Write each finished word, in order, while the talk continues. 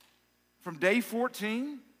from day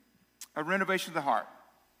 14, a renovation of the heart.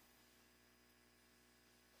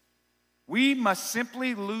 We must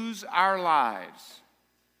simply lose our lives.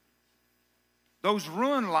 Those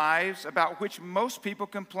ruined lives about which most people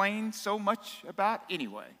complain so much about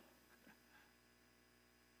anyway.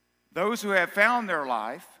 Those who have found their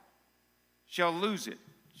life shall lose it,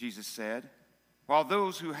 Jesus said, while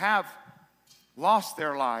those who have lost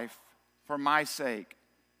their life for my sake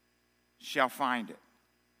shall find it.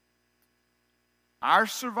 Our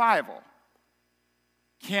survival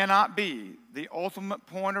cannot be the ultimate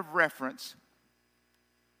point of reference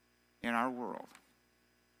in our world.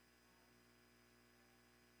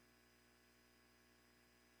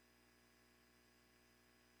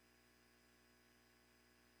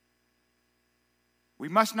 We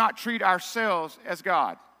must not treat ourselves as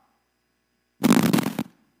God.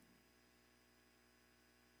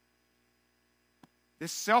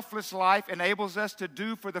 This selfless life enables us to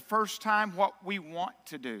do for the first time what we want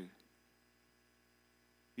to do.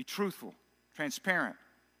 Be truthful, transparent,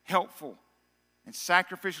 helpful, and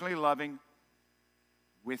sacrificially loving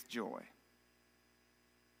with joy.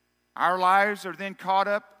 Our lives are then caught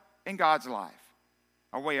up in God's life,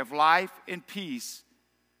 a way of life in peace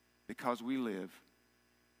because we live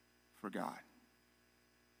for God.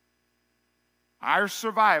 Our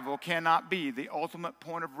survival cannot be the ultimate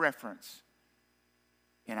point of reference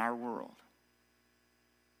in our world.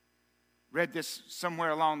 Read this somewhere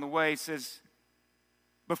along the way. It says,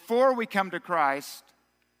 before we come to Christ,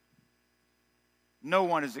 no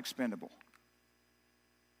one is expendable.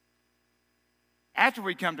 After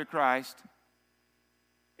we come to Christ,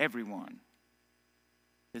 everyone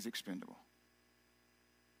is expendable.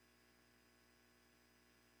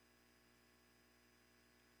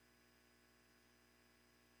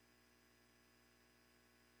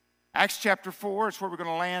 Acts chapter 4 is where we're going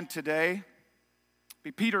to land today.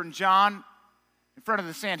 Be Peter and John in front of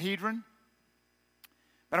the Sanhedrin.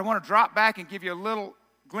 But I want to drop back and give you a little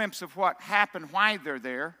glimpse of what happened, why they're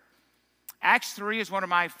there. Acts 3 is one of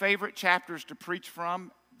my favorite chapters to preach from.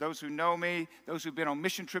 Those who know me, those who've been on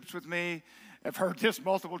mission trips with me, have heard this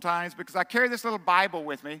multiple times because I carry this little Bible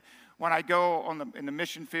with me when I go in the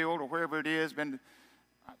mission field or wherever it is. Been,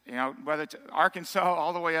 whether it's Arkansas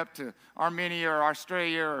all the way up to Armenia or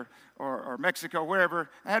Australia or Mexico, wherever.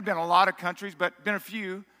 I had been a lot of countries, but been a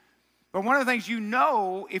few. But one of the things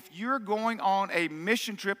if you're going on a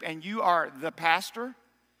mission trip and you are the pastor,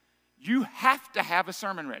 you have to have a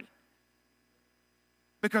sermon ready.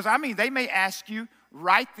 Because, they may ask you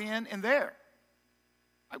right then and there,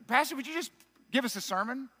 Pastor, would you just give us a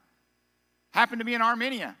sermon? Happened to be in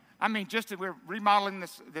Armenia. We're remodeling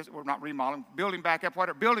this, we're not remodeling, building back up,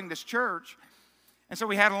 building this church. And so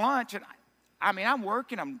we had a lunch, and I'm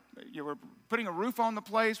working, we're putting a roof on the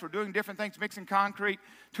place, we're doing different things, mixing concrete,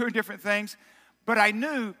 doing different things. But I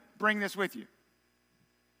knew, bring this with you.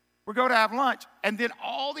 We're going to have lunch, and then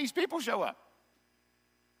all these people show up.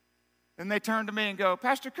 And they turn to me and go,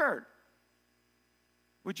 Pastor Kurt,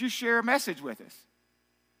 would you share a message with us?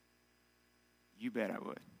 You bet I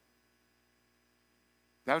would.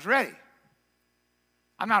 I was ready.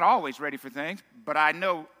 I'm not always ready for things, but I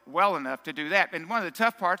know well enough to do that. And one of the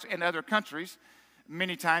tough parts in other countries,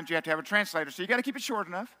 many times you have to have a translator, so you got to keep it short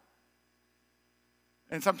enough.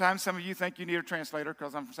 And sometimes some of you think you need a translator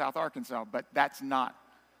because I'm from South Arkansas, but that's not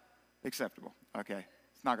acceptable, okay?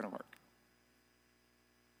 It's not going to work.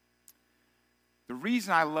 The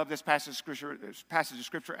reason I love this passage of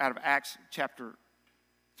Scripture out of Acts chapter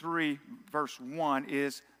 3, verse 1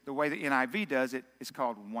 is the way the NIV does it. It's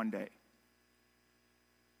called one day.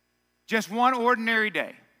 Just one ordinary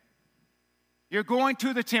day. You're going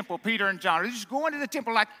to the temple, Peter and John. They're just going to the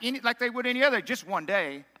temple like they would any other, just one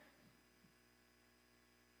day.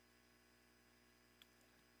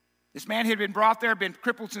 This man had been brought there, been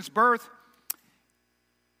crippled since birth.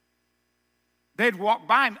 They'd walked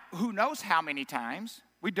by him who knows how many times.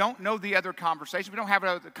 We don't know the other conversation. We don't have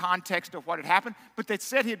the context of what had happened. But they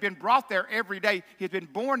said he had been brought there every day. He had been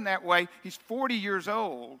born that way. He's 40 years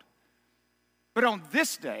old. But on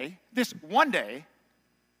this day, this one day,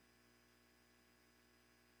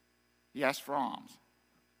 he asked for alms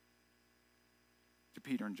to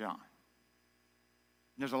Peter and John. And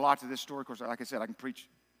there's a lot to this story. Of course, like I said, I can preach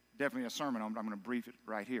definitely a sermon on it. I'm going to brief it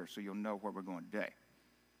right here so you'll know where we're going today.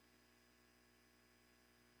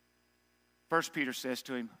 First Peter says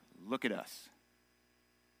to him, look at us.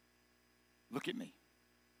 Look at me.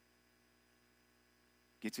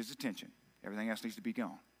 Gets his attention. Everything else needs to be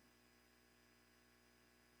gone.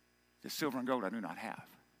 The silver and gold I do not have.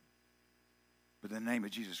 But in the name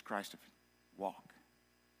of Jesus Christ, walk.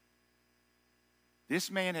 This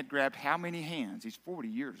man had grabbed how many hands? He's 40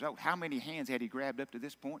 years old. How many hands had he grabbed up to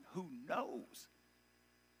this point? Who knows?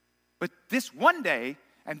 But this one day,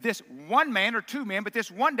 and this one man or two men, but this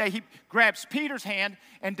one day he grabs Peter's hand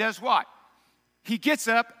and does what? He gets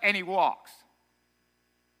up and he walks.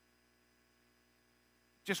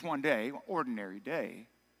 Just one day, ordinary day,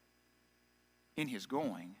 in his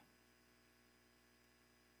going.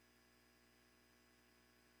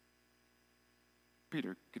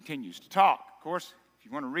 Peter continues to talk. Of course, if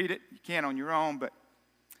you want to read it, you can on your own, but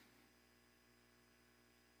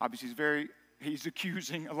obviously he's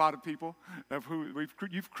accusing a lot of people of who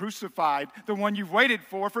you've crucified, the one you've waited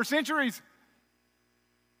for centuries.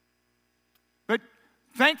 But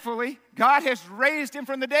thankfully, God has raised him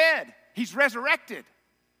from the dead. He's resurrected.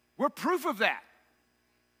 We're proof of that.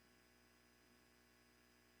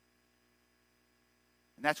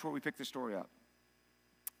 And that's where we pick the story up.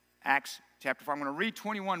 Acts chapter 4. I'm going to read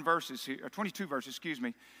 22 verses,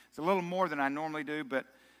 It's a little more than I normally do, but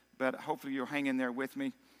hopefully you'll hang in there with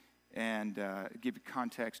me and give you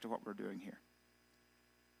context to what we're doing here.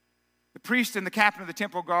 The priest and the captain of the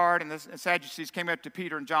temple guard and the Sadducees came up to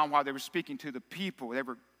Peter and John while they were speaking to the people. They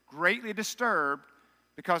were greatly disturbed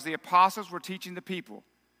because the apostles were teaching the people,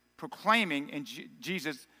 proclaiming in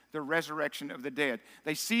Jesus the resurrection of the dead.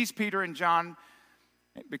 They seized Peter and John.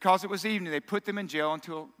 Because it was evening, they put them in jail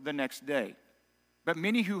until the next day. But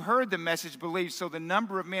many who heard the message believed, so the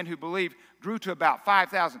number of men who believed grew to about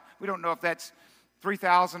 5,000. We don't know if that's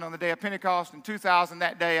 3,000 on the day of Pentecost and 2,000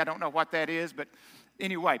 that day. I don't know what that is, but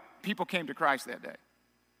anyway, people came to Christ that day.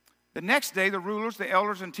 The next day, the rulers, the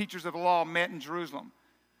elders, and teachers of the law met in Jerusalem.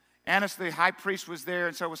 Annas the high priest was there,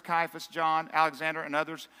 and so was Caiaphas, John, Alexander, and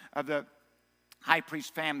others of the high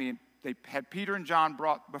priest family. They had Peter and John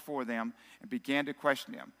brought before them and began to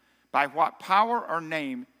question them. By what power or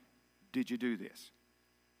name did you do this?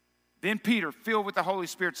 Then Peter, filled with the Holy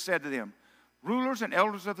Spirit, said to them, rulers and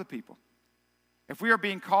elders of the people, if we are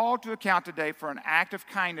being called to account today for an act of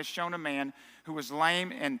kindness shown a man who was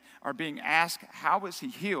lame and are being asked how was he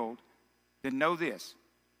healed, then know this,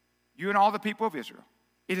 you and all the people of Israel,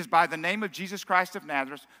 it is by the name of Jesus Christ of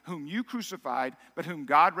Nazareth, whom you crucified, but whom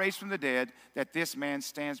God raised from the dead, that this man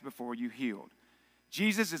stands before you healed.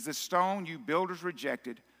 Jesus is the stone you builders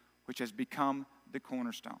rejected, which has become the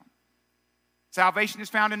cornerstone. Salvation is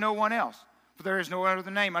found in no one else, for there is no other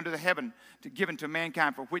name under the heaven given to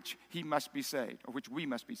mankind for which he must be saved, or which we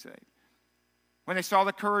must be saved. When they saw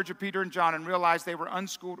the courage of Peter and John and realized they were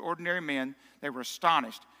unschooled, ordinary men, they were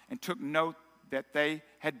astonished and took note that they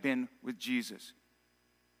had been with Jesus.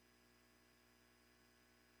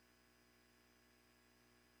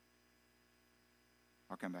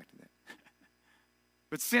 I'll come back to that.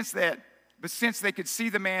 But since they could see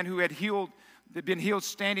the man who had been healed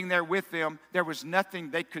standing there with them, there was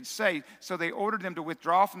nothing they could say. So they ordered them to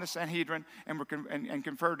withdraw from the Sanhedrin and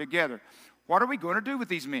confer together. What are we going to do with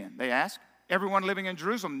these men? They asked. Everyone living in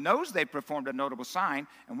Jerusalem knows they performed a notable sign,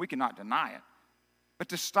 and we cannot deny it. But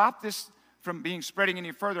to stop this from spreading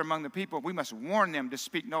any further among the people, we must warn them to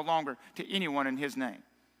speak no longer to anyone in his name,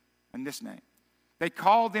 in this name. They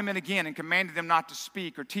called them in again and commanded them not to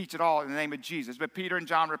speak or teach at all in the name of Jesus. But Peter and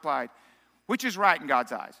John replied, which is right in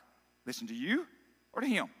God's eyes? Listen to you or to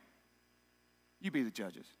him? You be the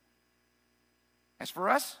judges. As for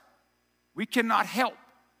us, we cannot help.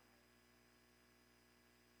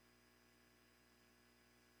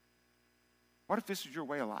 What if this is your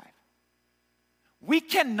way of life? We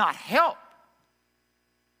cannot help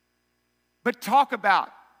but talk about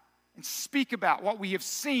and speak about what we have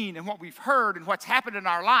seen and what we've heard and what's happened in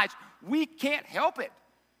our lives. We can't help it.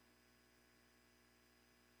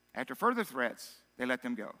 After further threats, they let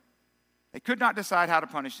them go. They could not decide how to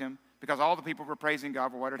punish him because all the people were praising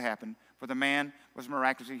God for what had happened, for the man was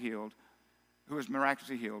miraculously healed, who was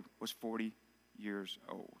miraculously healed, was 40 years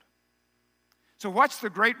old. So what's the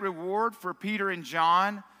great reward for Peter and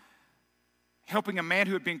John helping a man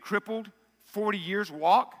who had been crippled 40 years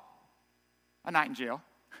walk? A night in jail.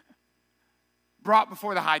 Brought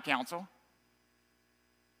before the high council.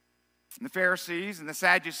 And the Pharisees and the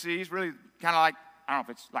Sadducees, really kind of like, I don't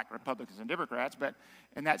know if it's like Republicans and Democrats, but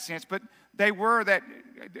in that sense, but they were that,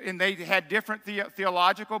 and they had different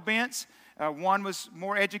theological bents. One was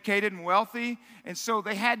more educated and wealthy, and so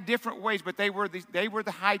they had different ways, but they were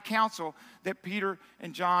the high council that Peter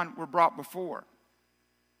and John were brought before.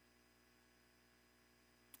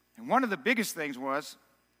 And one of the biggest things was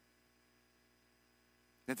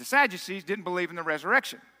that the Sadducees didn't believe in the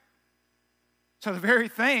resurrection. So the very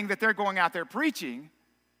thing that they're going out there preaching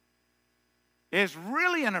is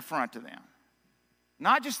really an affront to them.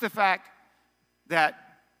 Not just the fact that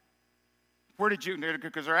Where did you,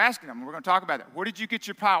 because they're asking them, we're going to talk about that. Where did you get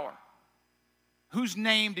your power? Whose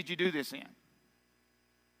name did you do this in?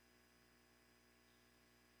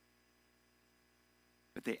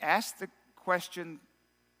 But they asked the question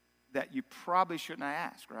that you probably shouldn't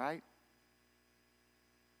have asked, right?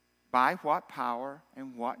 By what power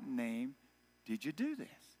and what name did you do this?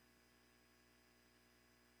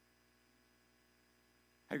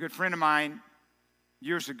 A good friend of mine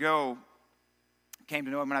years ago came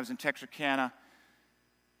to know him when I was in Texarkana.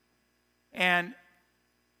 And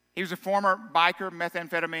he was a former biker,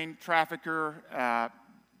 methamphetamine trafficker,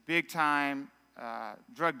 big-time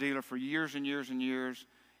drug dealer for years and years and years.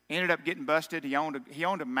 Ended up getting busted. He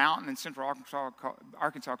owned a mountain in central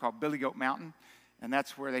Arkansas called Billy Goat Mountain. And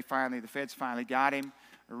that's where the feds finally got him,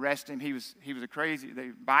 arrested him. He was a crazy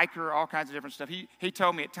biker, all kinds of different stuff. He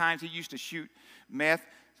told me at times he used to shoot meth.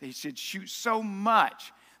 He said shoot so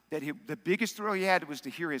much that the biggest thrill he had was to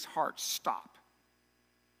hear his heart stop,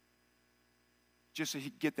 just so he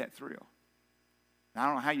could get that thrill. Now, I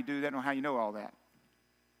don't know how you do that. I don't know how you know all that.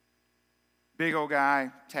 Big old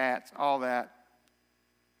guy, tats, all that.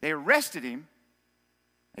 They arrested him.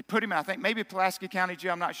 They put him in, I think, maybe Pulaski County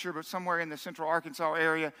Jail, I'm not sure, but somewhere in the central Arkansas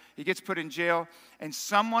area. He gets put in jail, and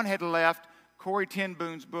someone had left Corrie ten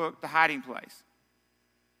Boom's book, The Hiding Place.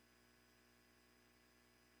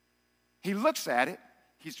 He looks at it.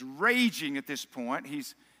 He's raging at this point.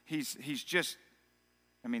 He's just,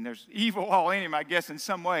 I mean, there's evil all in him, I guess, in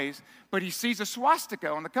some ways. But he sees a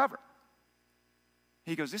swastika on the cover.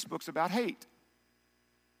 He goes, this book's about hate.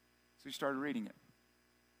 So he started reading it.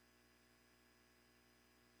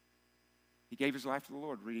 He gave his life to the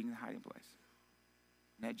Lord reading The Hiding Place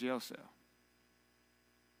in that jail cell.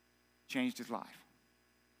 Changed his life.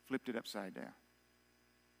 Flipped it upside down.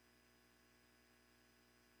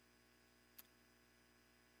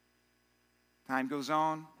 Time goes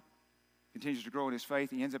on, continues to grow in his faith.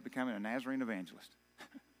 He ends up becoming a Nazarene evangelist,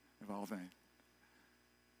 of all things.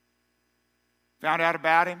 Found out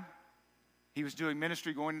about him. He was doing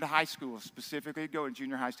ministry going into high schools, specifically, going to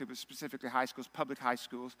junior high school, but specifically high schools, public high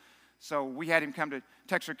schools. So we had him come to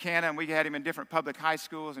Texarkana, and we had him in different public high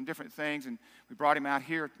schools and different things, and we brought him out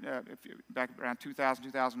here back around 2000,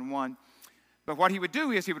 2001. But what he would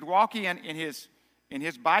do is he would walk in his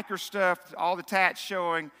biker stuff, all the tats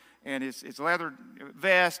showing, and his leather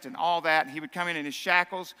vest and all that. And he would come in his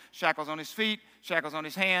shackles on his feet, shackles on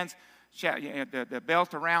his hands, the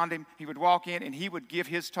belt around him. He would walk in, and he would give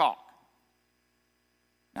his talk.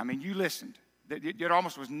 I mean, you listened. There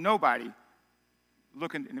almost was nobody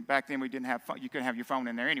looking. Back then, we didn't have phone. You couldn't have your phone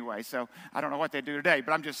in there anyway, so I don't know what they do today.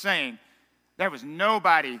 But I'm just saying, there was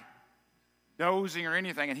nobody dozing or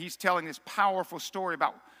anything, and he's telling this powerful story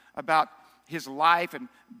about his life and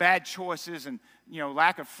bad choices and,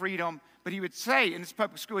 lack of freedom. But he would say, in this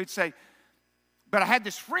public school, he'd say, but I had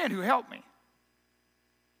this friend who helped me.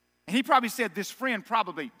 And he probably said this friend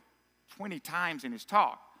probably 20 times in his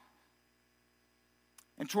talk.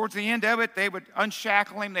 And towards the end of it, they would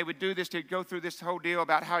unshackle him. They would do this. They'd go through this whole deal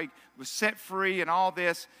about how he was set free and all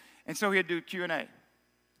this. And so he'd do Q&A.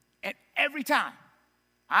 And every time,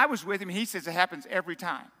 I was with him, he says it happens every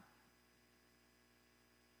time.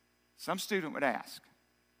 Some student would ask,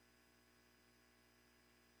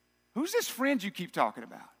 who's this friend you keep talking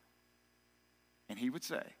about? And he would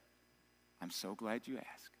say, I'm so glad you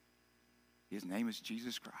asked. His name is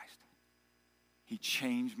Jesus Christ. He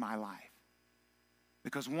changed my life.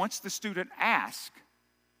 Because once the student asked,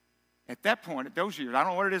 at that point, at those years, I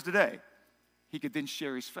don't know what it is today, he could then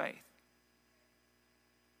share his faith.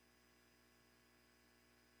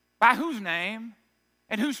 By whose name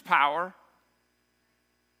and whose power?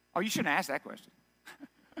 Oh, you shouldn't ask that question.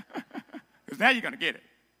 Because now you're going to get it.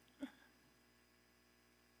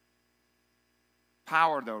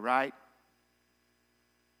 Power, though, right?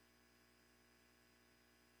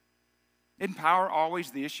 Isn't power always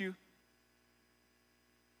the issue?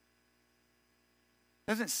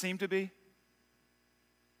 Doesn't it seem to be?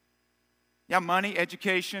 Yeah, money,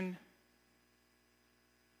 education,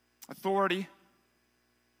 authority.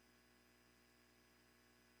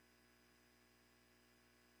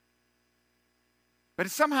 But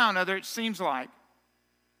somehow or another, it seems like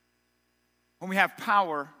when we have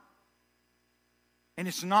power and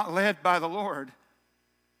it's not led by the Lord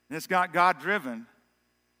and it's not God-driven,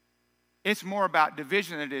 it's more about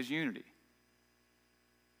division than it is unity.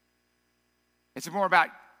 It's more about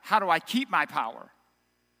how do I keep my power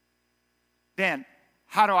than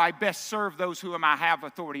how do I best serve those whom I have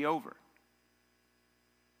authority over.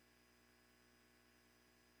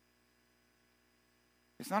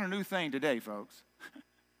 It's not a new thing today, folks.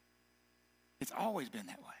 It's always been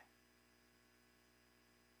that way.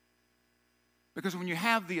 Because when you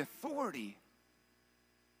have the authority,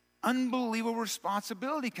 unbelievable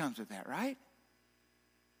responsibility comes with that, right?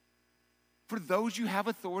 For those you have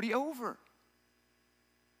authority over.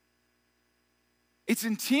 Its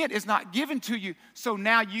intent is not given to you so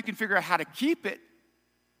now you can figure out how to keep it.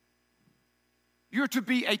 You're to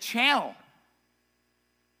be a channel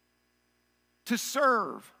to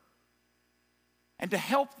serve and to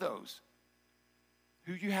help those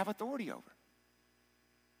who you have authority over.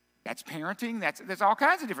 That's parenting. There's all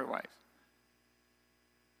kinds of different ways.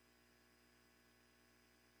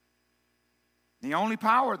 The only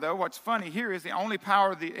power, though, what's funny here is the only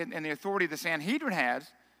power and the authority the Sanhedrin has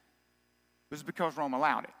was because Rome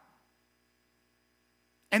allowed it.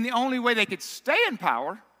 And the only way they could stay in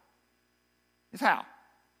power is how?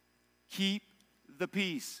 Keep the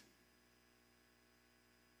peace.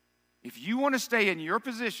 If you want to stay in your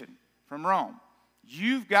position from Rome,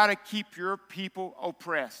 you've got to keep your people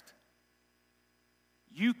oppressed.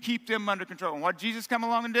 You keep them under control. And what did Jesus come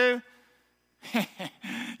along and do?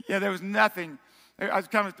 Yeah, there was nothing.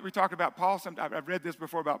 We talked about Paul. I've read this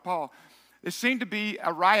before about Paul. There seemed to be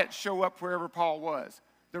a riot show up wherever Paul was.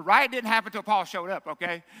 The riot didn't happen until Paul showed up,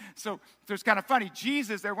 okay? So it's kind of funny.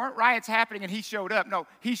 Jesus, there weren't riots happening and he showed up. No,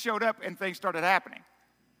 he showed up and things started happening.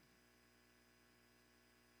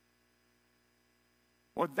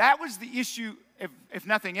 Well, that was the issue, if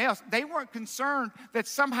nothing else. They weren't concerned that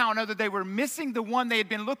somehow or another they were missing the one they had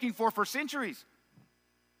been looking for centuries.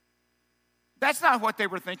 That's not what they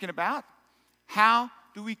were thinking about. How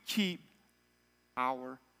do we keep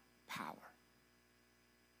our power?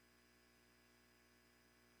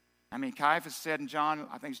 I mean, Caiaphas said in John,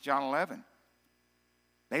 I think it's John 11,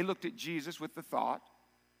 they looked at Jesus with the thought,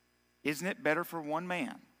 isn't it better for one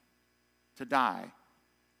man to die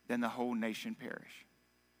than the whole nation perish?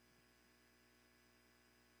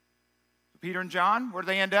 So Peter and John, where did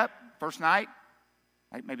they end up? First night,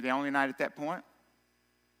 maybe the only night at that point,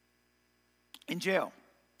 in jail.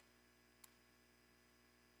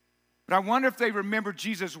 But I wonder if they remember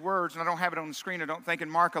Jesus' words, and I don't have it on the screen, I don't think, in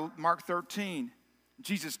Mark 13.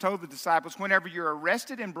 Jesus told the disciples, whenever you're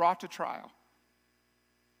arrested and brought to trial,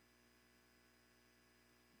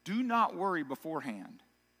 do not worry beforehand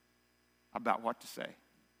about what to say.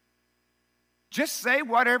 Just say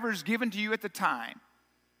whatever is given to you at the time.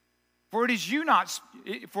 For it is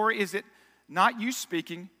not you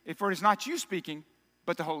speaking,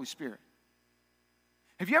 but the Holy Spirit.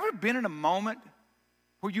 Have you ever been in a moment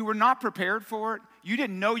where you were not prepared for it? You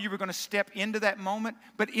didn't know you were going to step into that moment,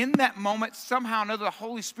 but in that moment, somehow or another, the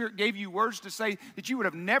Holy Spirit gave you words to say that you would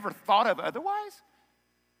have never thought of otherwise?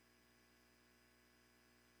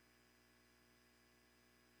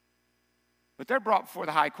 But they're brought before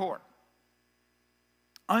the high court.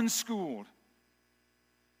 Unschooled,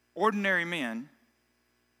 ordinary men,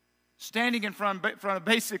 standing in front of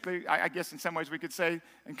basically, I guess in some ways we could say,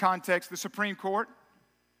 in context, the Supreme Court,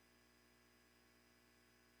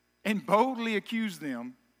 and boldly accuse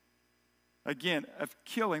them, again, of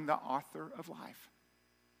killing the author of life.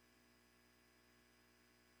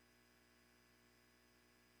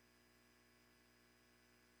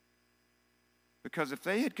 Because if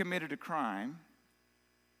they had committed a crime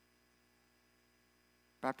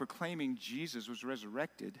by proclaiming Jesus was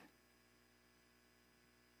resurrected,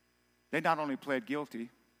 they not only pled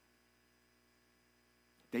guilty,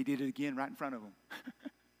 they did it again right in front of them.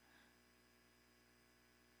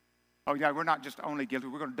 Oh, yeah, we're not just only guilty.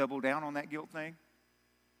 We're going to double down on that guilt thing.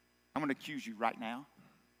 I'm going to accuse you right now.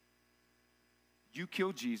 You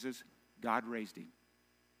killed Jesus. God raised him.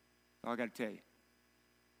 That's all I got to tell you.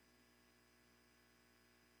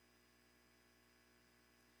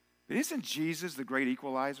 But isn't Jesus the great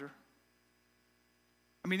equalizer?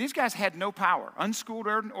 I mean, these guys had no power. Unschooled,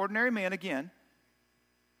 ordinary men again.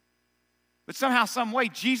 But somehow, some way,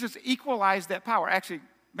 Jesus equalized that power. Actually,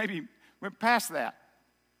 maybe went past that.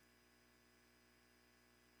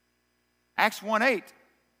 Acts 1:8.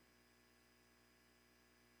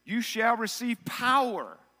 You shall receive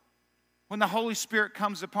power when the Holy Spirit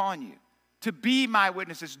comes upon you to be my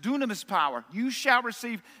witnesses. Dunamis power. You shall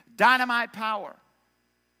receive dynamite power.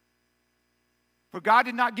 For God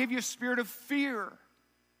did not give you a spirit of fear,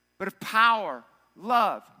 but of power,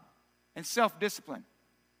 love, and self-discipline.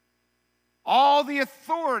 All the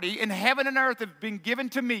authority in heaven and earth have been given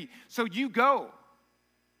to me, so you go.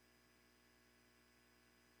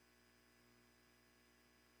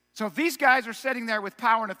 So if these guys are sitting there with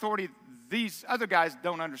power and authority, these other guys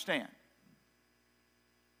don't understand.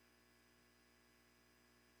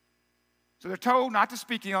 So they're told not to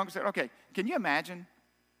speak in tongues. Okay, can you imagine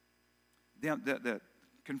the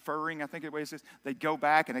conferring, I think the way it says, they go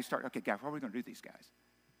back and they start, okay, guys, what are we going to do with these guys?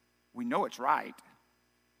 We know it's right.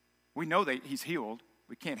 We know that he's healed.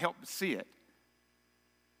 We can't help but see it.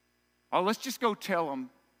 Oh, let's just go tell them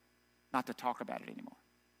not to talk about it anymore.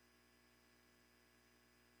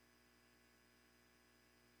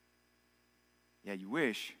 Yeah, you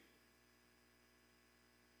wish.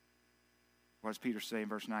 What does Peter say in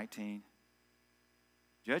verse 19?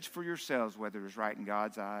 Judge for yourselves whether it is right in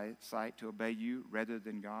God's sight to obey you rather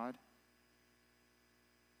than God.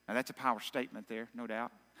 Now that's a power statement there, no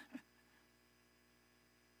doubt.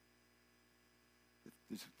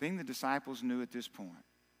 The thing the disciples knew at this point,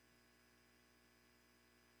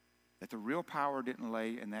 that the real power didn't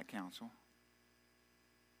lay in that council.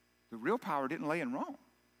 The real power didn't lay in Rome.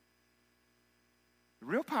 The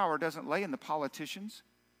real power doesn't lay in the politicians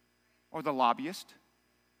or the lobbyists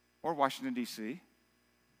or Washington, D.C.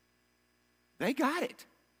 They got it.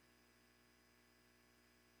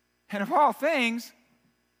 And of all things,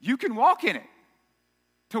 you can walk in it,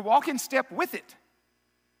 to walk in step with it.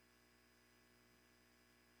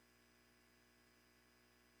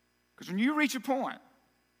 Because when you reach a point,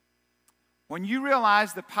 when you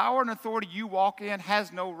realize the power and authority you walk in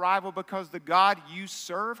has no rival because the God you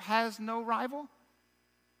serve has no rival,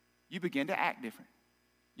 you begin to act different.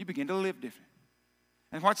 You begin to live different.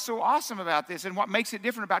 And what's so awesome about this and what makes it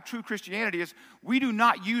different about true Christianity is we do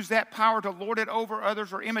not use that power to lord it over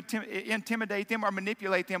others or intimidate them or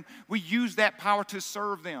manipulate them. We use that power to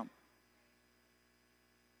serve them.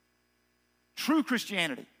 True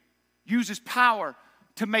Christianity uses power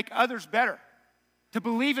to make others better, to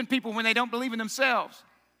believe in people when they don't believe in themselves,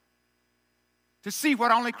 to see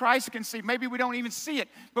what only Christ can see. Maybe we don't even see it,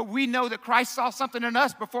 but we know that Christ saw something in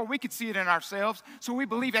us before we could see it in ourselves, so we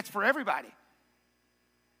believe that's for everybody.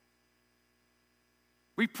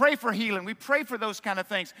 We pray for healing. We pray for those kind of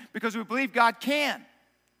things because we believe God can.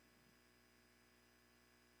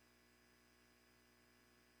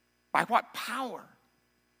 By what power?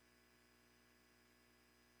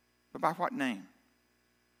 But by what name?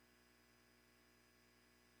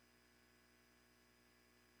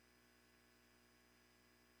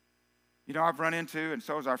 You know, I've run into, and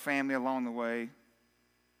so has our family along the way,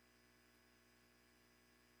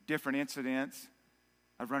 different incidents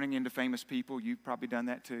of running into famous people. You've probably done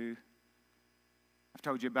that too. I've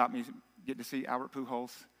told you about me getting to see Albert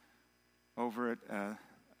Pujols over at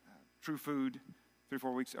True Food 3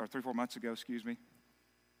 or 4 months ago, excuse me.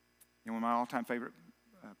 And one of my all-time favorite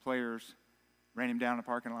players ran him down in the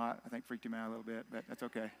parking lot. I think freaked him out a little bit, but that's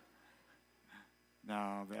okay.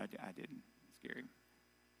 No, but I didn't. Scary.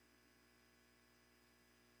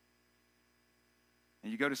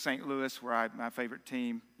 And you go to St. Louis, where my favorite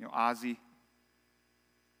team, Ozzie,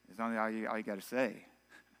 is only all you got to say.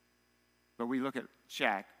 But we look at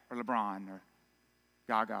Shaq or LeBron or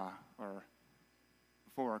Gaga or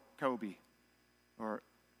before Kobe, or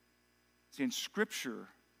see in Scripture,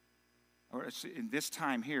 or in this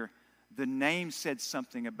time here, the name said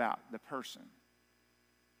something about the person.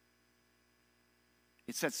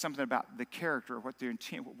 It said something about the character, what their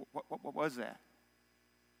intent. What was that?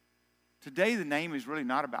 Today, the name is really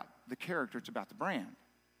not about the character, it's about the brand.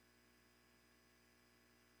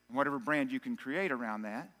 And whatever brand you can create around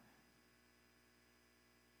that.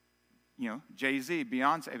 Jay-Z,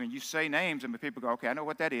 Beyonce, you say names and people go, okay, I know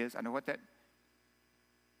what that is. I know what that.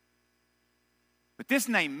 But this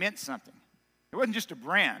name meant something. It wasn't just a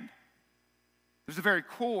brand. It was the very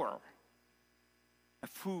core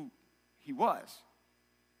of who he was.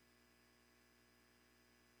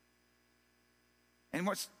 And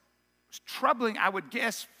what's troubling, I would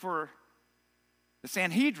guess, for the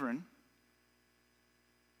Sanhedrin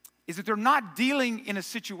is that they're not dealing in a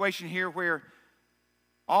situation here where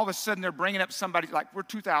all of a sudden they're bringing up somebody like we're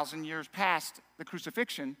 2,000 years past the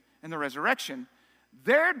crucifixion and the resurrection.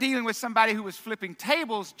 They're dealing with somebody who was flipping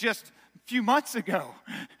tables just a few months ago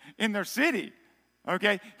in their city,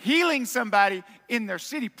 okay? Healing somebody in their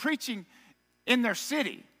city, preaching in their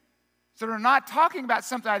city. So they're not talking about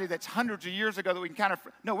somebody that's hundreds of years ago that we can kind of,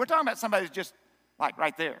 no, we're talking about somebody that's just like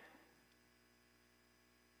right there.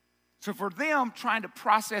 So for them, trying to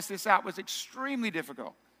process this out was extremely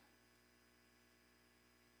difficult.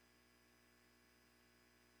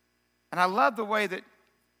 And I love the way that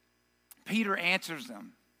Peter answers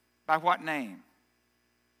them. By what name?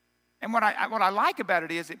 And what I like about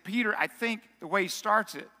it is that Peter, I think the way he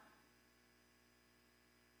starts it,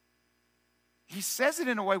 he says it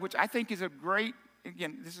in a way which I think is a great,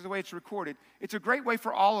 again, this is the way it's recorded. It's a great way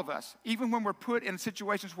for all of us, even when we're put in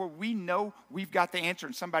situations where we know we've got the answer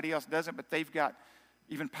and somebody else doesn't, but they've got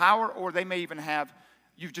even power, or they may even have,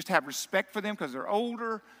 you just have respect for them because they're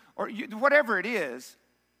older, or whatever it is.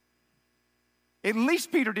 At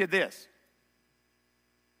least Peter did this.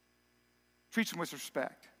 treats them with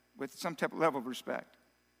respect, with some type of level of respect.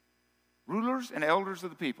 Rulers and elders of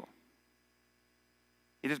the people.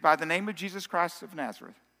 It is by the name of Jesus Christ of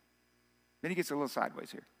Nazareth. Then he gets a little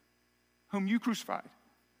sideways here. Whom you crucified,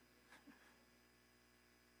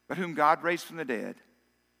 but whom God raised from the dead,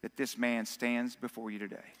 that this man stands before you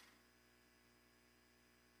today.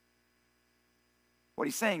 What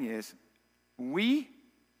he's saying is, we,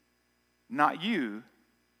 not you,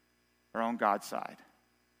 are on God's side.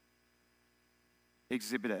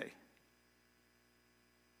 Exhibit A.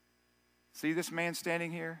 See this man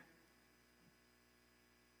standing here?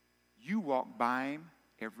 You walk by him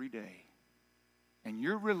every day. And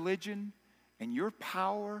your religion and your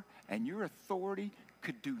power and your authority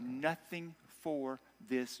could do nothing for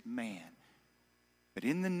this man. But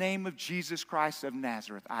in the name of Jesus Christ of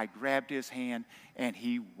Nazareth, I grabbed his hand and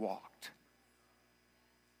he walked.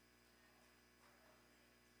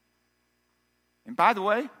 And by the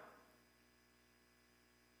way,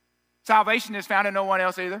 salvation is found in no one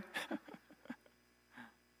else either.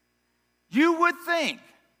 You would think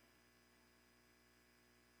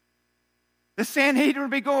the Sanhedrin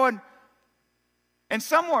would be going, and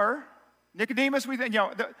somewhere, Nicodemus, we think,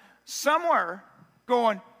 somewhere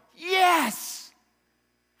going, yes,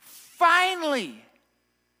 finally.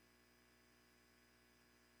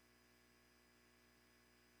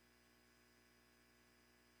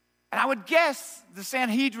 And I would guess the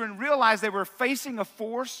Sanhedrin realized they were facing a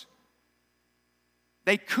force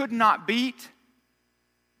they could not beat,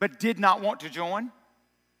 but did not want to join.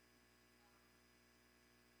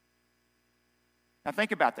 Now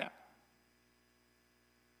think about that.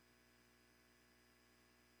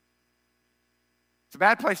 It's a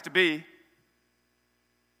bad place to be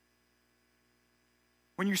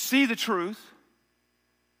when you see the truth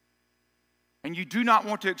and you do not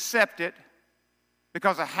want to accept it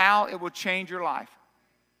because of how it will change your life.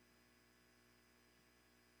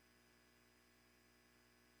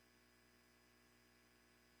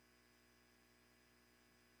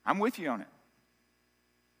 I'm with you on it.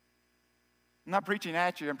 I'm not preaching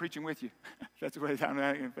at you, I'm preaching with you. If that's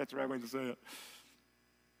the right way to say it.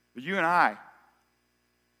 But you and I,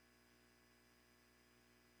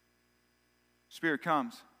 Spirit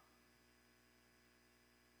comes,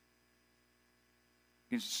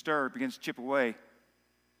 begins to stir, begins to chip away,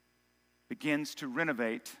 begins to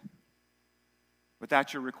renovate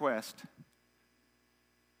without your request.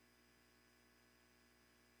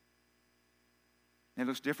 And it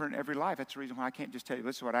looks different in every life. That's the reason why I can't just tell you,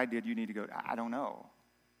 this is what I did, you need to go. I don't know.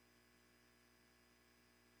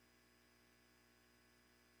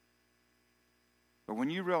 But when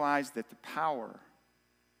you realize that the power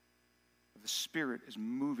of the Spirit is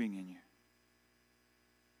moving in you,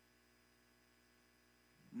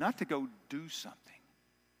 not to go do something,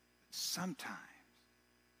 but sometimes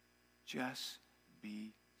just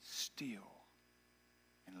be still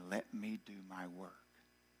and let me do my work.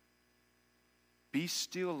 Be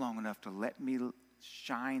still long enough to let me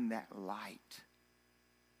shine that light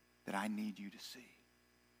that I need you to see.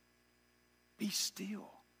 Be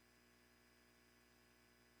still.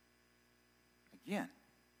 Again,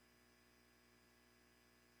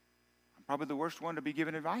 I'm probably the worst one to be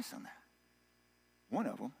giving advice on that. One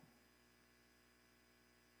of them.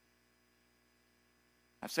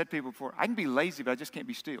 I've said to people before, I can be lazy, but I just can't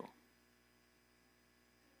be still.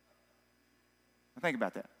 Now think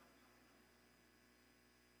about that.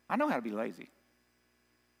 I know how to be lazy.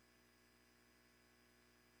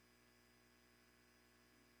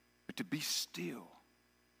 But to be still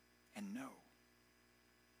and know.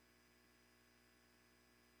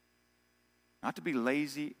 Not to be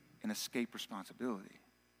lazy and escape responsibility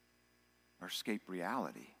or escape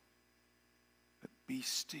reality, but be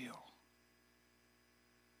still.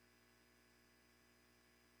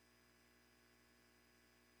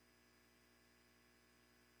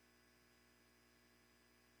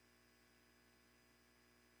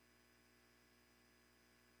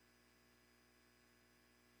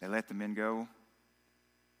 They let the men go,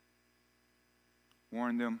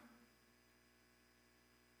 warned them,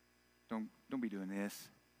 don't be doing this.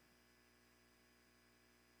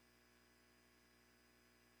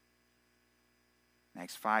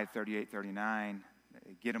 Acts 5, 38, 39,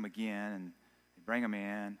 they get them again, and they bring them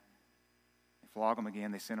in, they flog them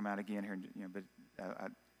again, they send them out again here. But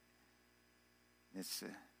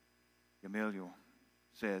Gamaliel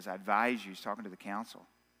says, I advise you, he's talking to the council,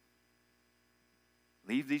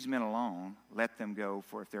 leave these men alone, let them go,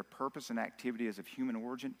 for if their purpose and activity is of human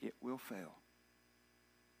origin, it will fail.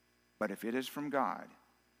 But if it is from God,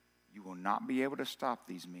 you will not be able to stop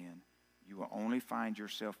these men. You will only find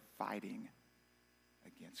yourself fighting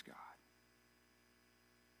against God.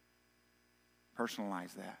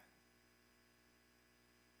 Personalize that.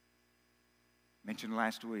 Mentioned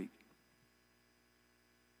last week,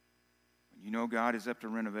 when you know God is up to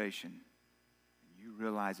renovation, and you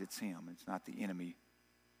realize it's Him, it's not the enemy,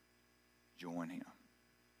 join Him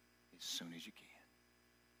as soon as you can.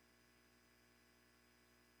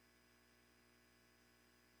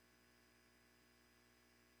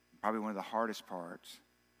 Probably one of the hardest parts,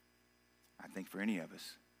 I think, for any of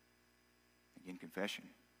us, again, confession.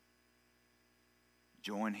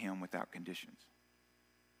 Join Him without conditions.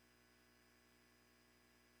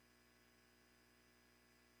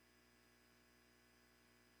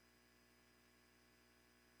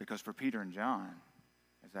 Because for Peter and John,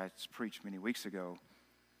 as I preached many weeks ago,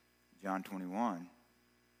 John 21,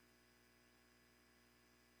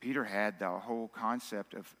 Peter had the whole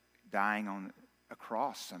concept of dying on a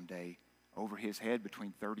cross someday over his head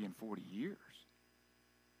between 30 and 40 years.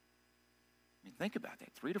 I mean, think about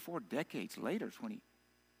that. 3 to 4 decades later is when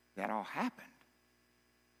that all happened.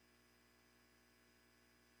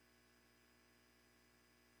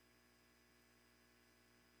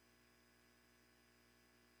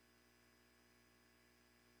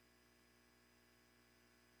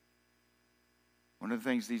 One of the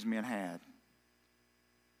things these men had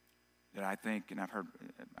that I think, and I've heard,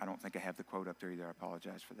 I don't think I have the quote up there either, I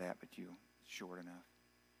apologize for that, but it's short enough.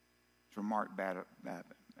 It's from Mark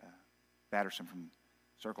Batterson from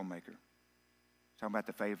Circle Maker, talking about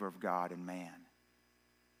the favor of God and man.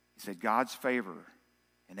 He said, God's favor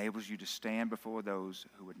enables you to stand before those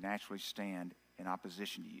who would naturally stand in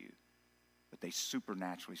opposition to you, but they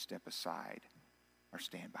supernaturally step aside or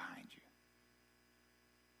stand behind you.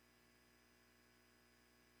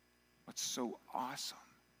 What's so awesome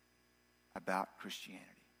about Christianity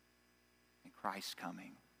and Christ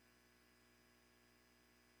coming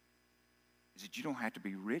is that you don't have to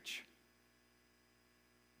be rich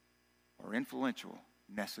or influential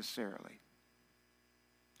necessarily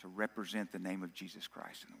to represent the name of Jesus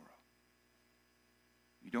Christ in the world.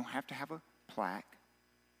 You don't have to have a plaque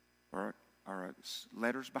or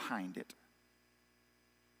letters behind it.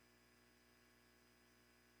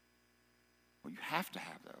 What you have to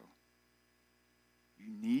have, though, you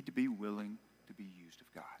need to be willing to be used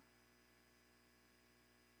of God.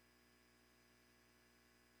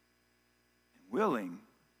 And willing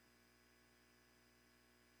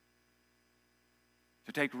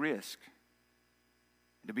to take risk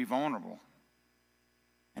and to be vulnerable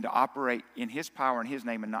and to operate in His power and His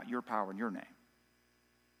name and not your power and your name.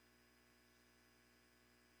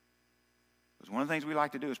 Because one of the things we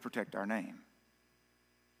like to do is protect our name.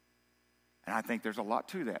 And I think there's a lot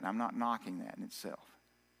to that, and I'm not knocking that in itself.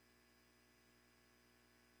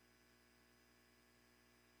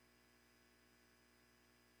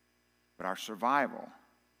 But our survival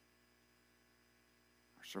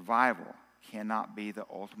cannot be the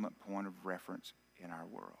ultimate point of reference in our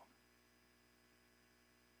world.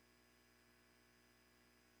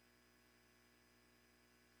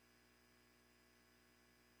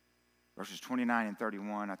 Verses 29 and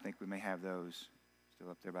 31, I think we may have those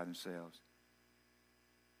still up there by themselves.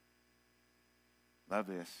 Love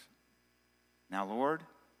this. Now, Lord,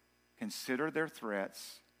 consider their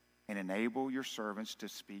threats and enable your servants to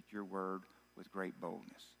speak your word with great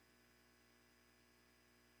boldness.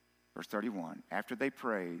 Verse 31, after they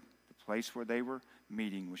prayed, the place where they were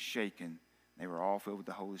meeting was shaken. They were all filled with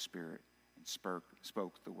the Holy Spirit and spoke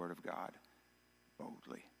the word of God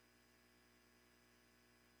boldly.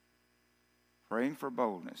 Praying for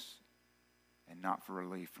boldness and not for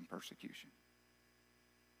relief from persecution.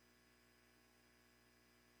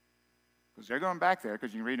 Because they're going back there,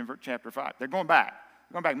 because you can read in chapter 5. They're going back.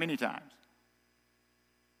 They're going back many times.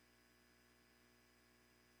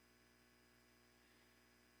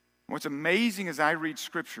 What's amazing as I read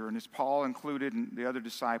Scripture, and as Paul included and the other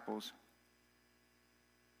disciples,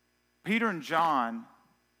 Peter and John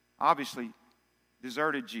obviously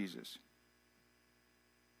deserted Jesus.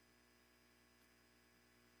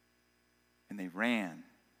 And they ran.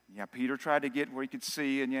 Yeah, Peter tried to get where he could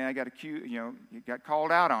see, and I got accused, he got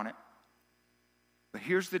called out on it. But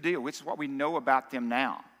here's the deal. It's what we know about them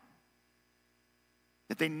now.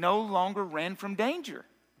 That they no longer ran from danger.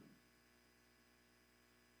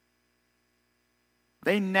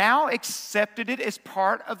 They now accepted it as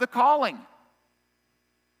part of the calling.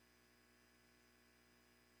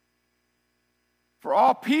 For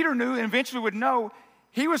all Peter knew and eventually would know,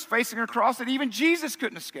 he was facing a cross that even Jesus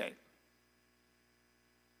couldn't escape.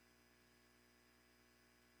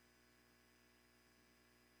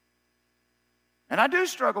 And I do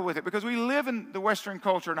struggle with it because we live in the Western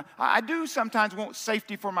culture, and I do sometimes want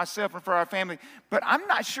safety for myself and for our family, but I'm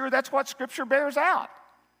not sure that's what Scripture bears out.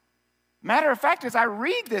 Matter of fact, as I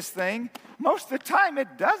read this thing, most of the time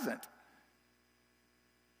it doesn't.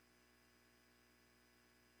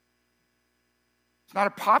 It's not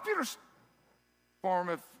a popular form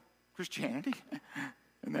of Christianity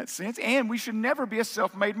in that sense, and we should never be a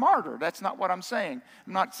self-made martyr. That's not what I'm saying.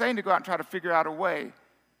 I'm not saying to go out and try to figure out a way.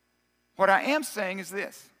 What I am saying is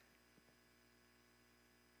this.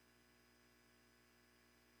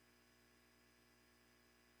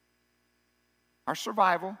 Our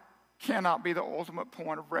survival cannot be the ultimate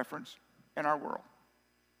point of reference in our world.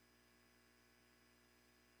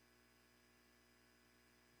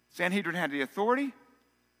 Sanhedrin had the authority,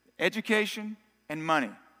 education, and money.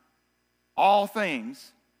 All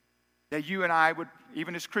things that you and I would,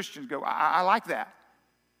 even as Christians, go, I like that.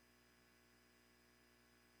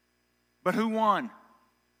 But who won?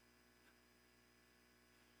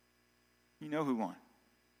 You know who won.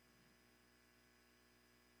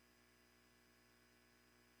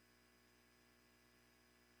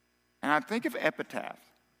 And I think of epitaph.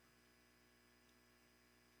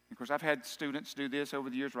 Of course, I've had students do this over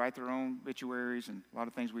the years, write their own obituaries, and a lot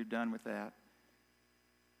of things we've done with that.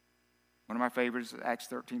 One of my favorites is Acts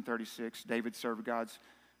 13:36. David served God's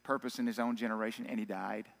purpose in his own generation, and he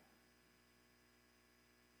died.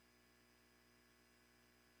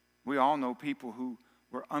 We all know people who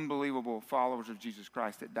were unbelievable followers of Jesus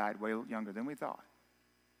Christ that died way younger than we thought,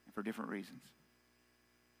 and for different reasons.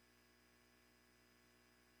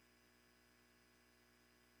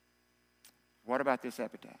 What about this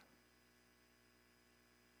epitaph?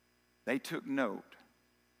 They took note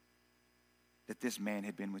that this man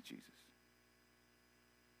had been with Jesus.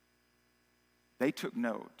 They took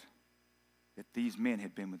note that these men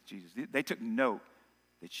had been with Jesus. They took note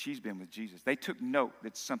that she's been with Jesus. They took note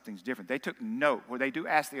that something's different. They took note where they do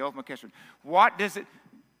ask the ultimate question, what does it,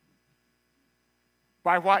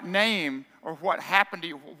 by what name or what happened to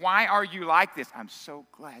you? Why are you like this? I'm so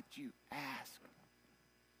glad you asked.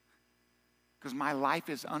 Because my life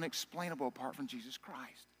is unexplainable apart from Jesus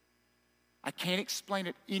Christ. I can't explain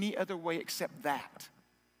it any other way except that.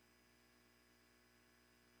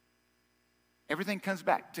 Everything comes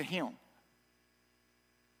back to Him.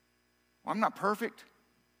 Well, I'm not perfect.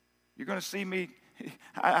 You're going to see me.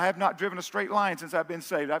 I have not driven a straight line since I've been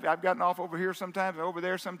saved. I've gotten off over here sometimes and over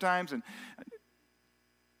there sometimes.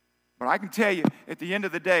 But I can tell you, at the end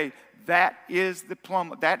of the day, that is the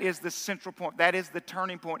plumb. That is the central point. That is the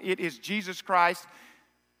turning point. It is Jesus Christ,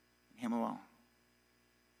 Him alone.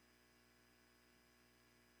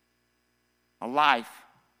 A life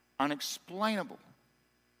unexplainable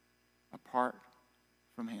apart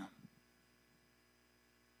from Him.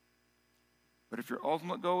 But if your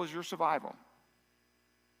ultimate goal is your survival,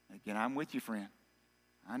 again, I'm with you, friend.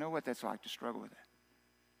 I know what that's like to struggle with that.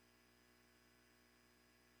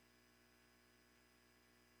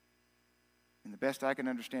 And the best I can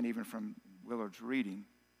understand, even from Willard's writing,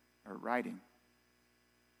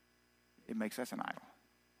 it makes us an idol.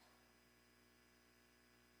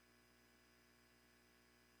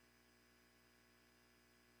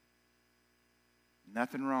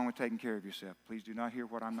 Nothing wrong with taking care of yourself. Please do not hear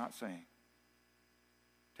what I'm not saying.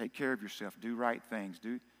 Take care of yourself. Do right things.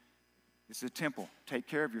 It's a temple. Take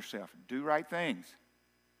care of yourself. Do right things.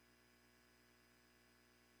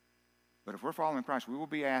 But if we're following Christ, we will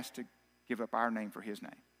be asked to give up our name for His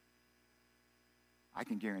name. I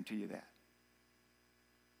can guarantee you that.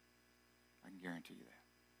 I can guarantee you that.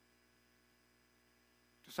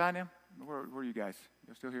 To sign him? Where are you guys?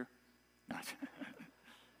 You're still here? Not. I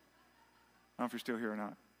don't know if you're still here or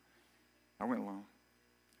not. I went along.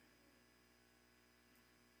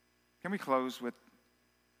 Can we close with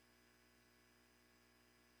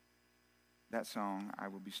that song, I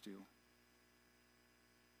Will Be Still?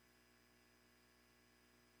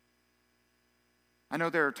 I know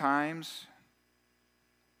there are times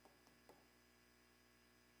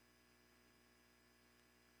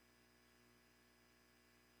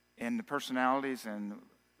in the personalities and the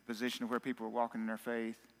position of where people are walking in their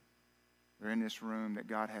faith, they're in this room, that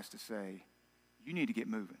God has to say, you need to get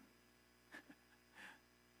moving.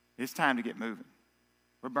 It's time to get moving.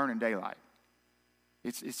 We're burning daylight.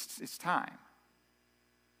 It's time.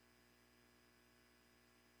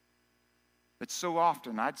 But so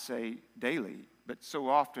often, I'd say daily, but so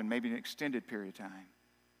often, maybe an extended period of time,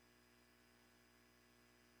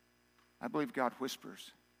 I believe God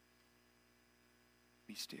whispers,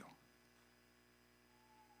 be still,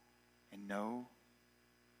 and know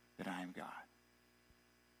that I am God.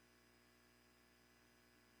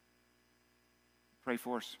 Pray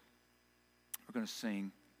for us. We're going to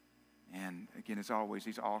sing. And again, as always,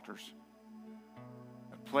 these altars,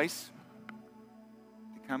 a place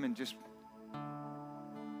to come and just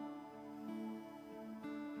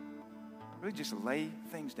Really just lay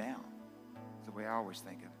things down. That's the way I always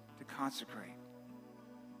think of it, to consecrate.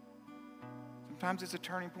 Sometimes it's a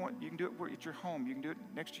turning point. You can do it at your home. You can do it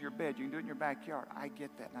next to your bed. You can do it in your backyard. I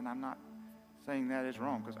get that, and I'm not saying that is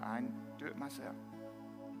wrong because I do it myself.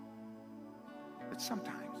 But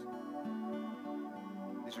sometimes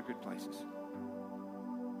these are good places,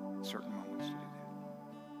 certain moments to do that.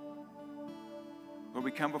 Lord,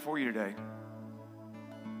 we come before you today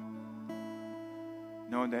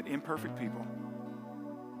knowing that imperfect people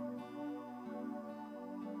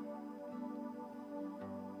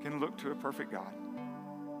can look to a perfect God.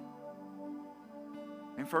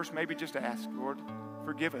 And first, maybe just ask, Lord,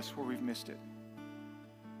 forgive us where we've missed it.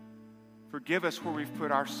 Forgive us where we've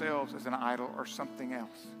put ourselves as an idol or something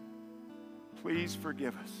else. Please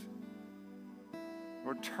forgive us.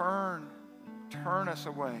 Lord, turn us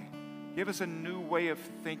away. Give us a new way of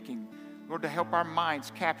thinking, Lord, to help our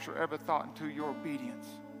minds capture every thought into your obedience.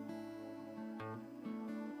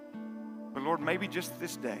 But Lord, maybe just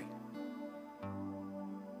this day,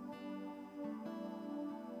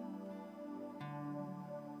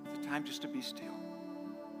 it's a time just to be still.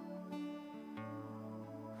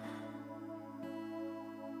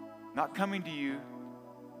 Not coming to you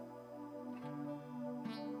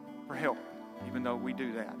for help, even though we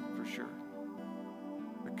do that for sure,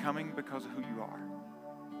 but coming because of who you are.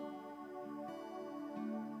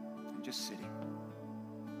 And just sitting,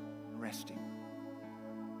 resting.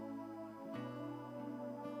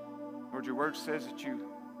 Lord, your word says that you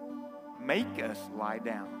make us lie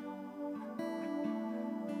down.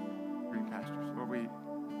 Green pastures. Lord, we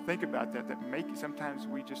think about that sometimes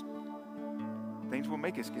we just, things will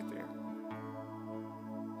make us get there.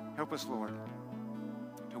 Help us, Lord,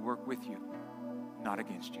 to work with you, not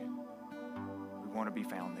against you. We want to be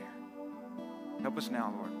found there. Help us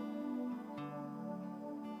now, Lord,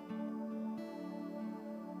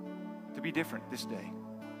 to be different this day,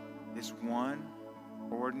 this one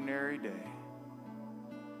ordinary day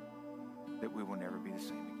that we will never be the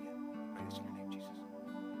same.